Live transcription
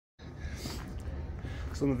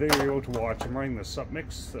So in the video to watch, I'm running the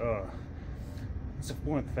supmix. It's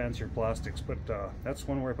one of the fancier plastics, but that's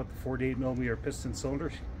one where I put the 48mm piston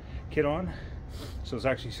cylinder kit on. So it's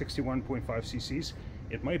actually 61.5 cc's.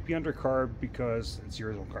 It might be under carb because it's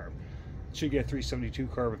 0 carb. It should get 372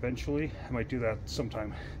 carb eventually. I might do that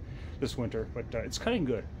sometime this winter, but it's cutting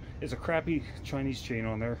good. It's a crappy Chinese chain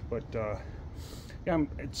on there, but yeah,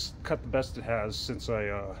 it's cut the best it has since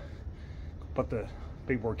I put the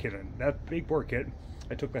big bore kit in. That big bore kit,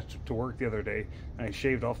 I took that to work the other day and I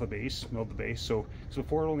shaved off the base, milled the base. So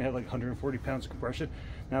before it only had like 140 pounds of compression,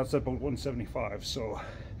 now it's at about 175. So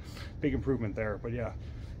big improvement there. But yeah,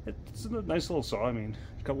 it's a nice little saw. I mean,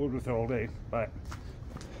 cut wood with it all day. But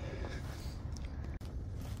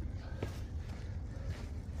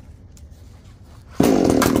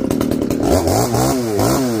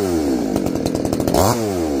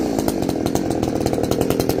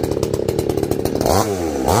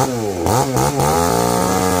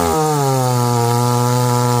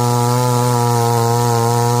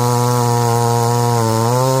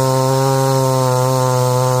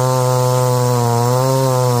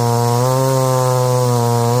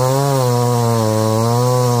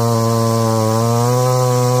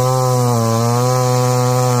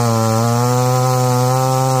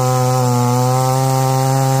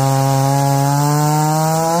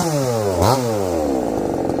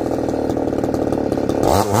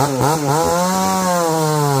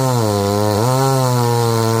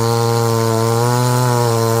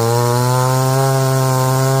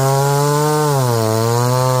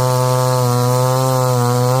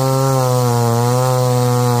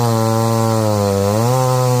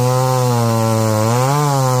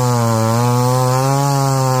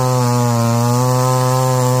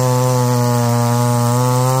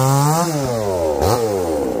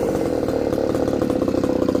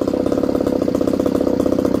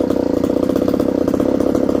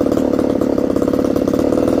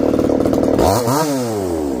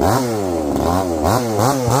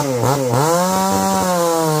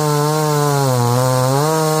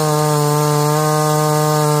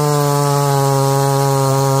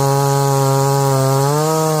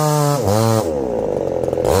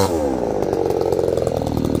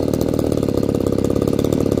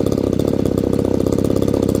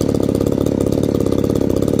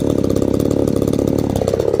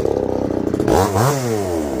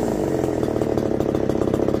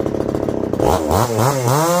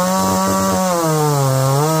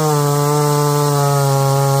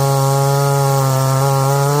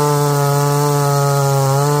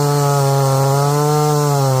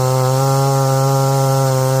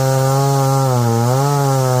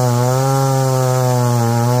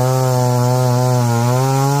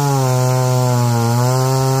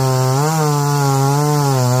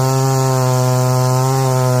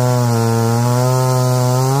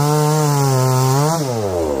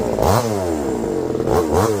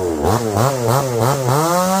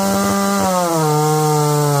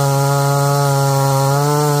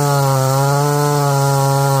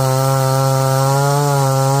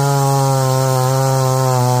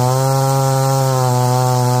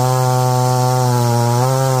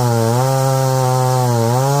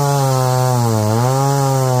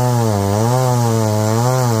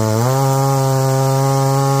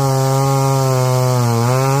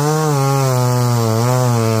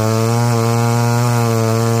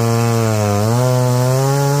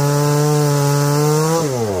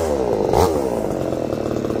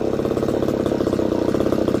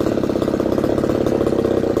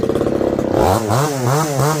Ah, ah, ah,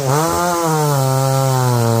 ah, ah.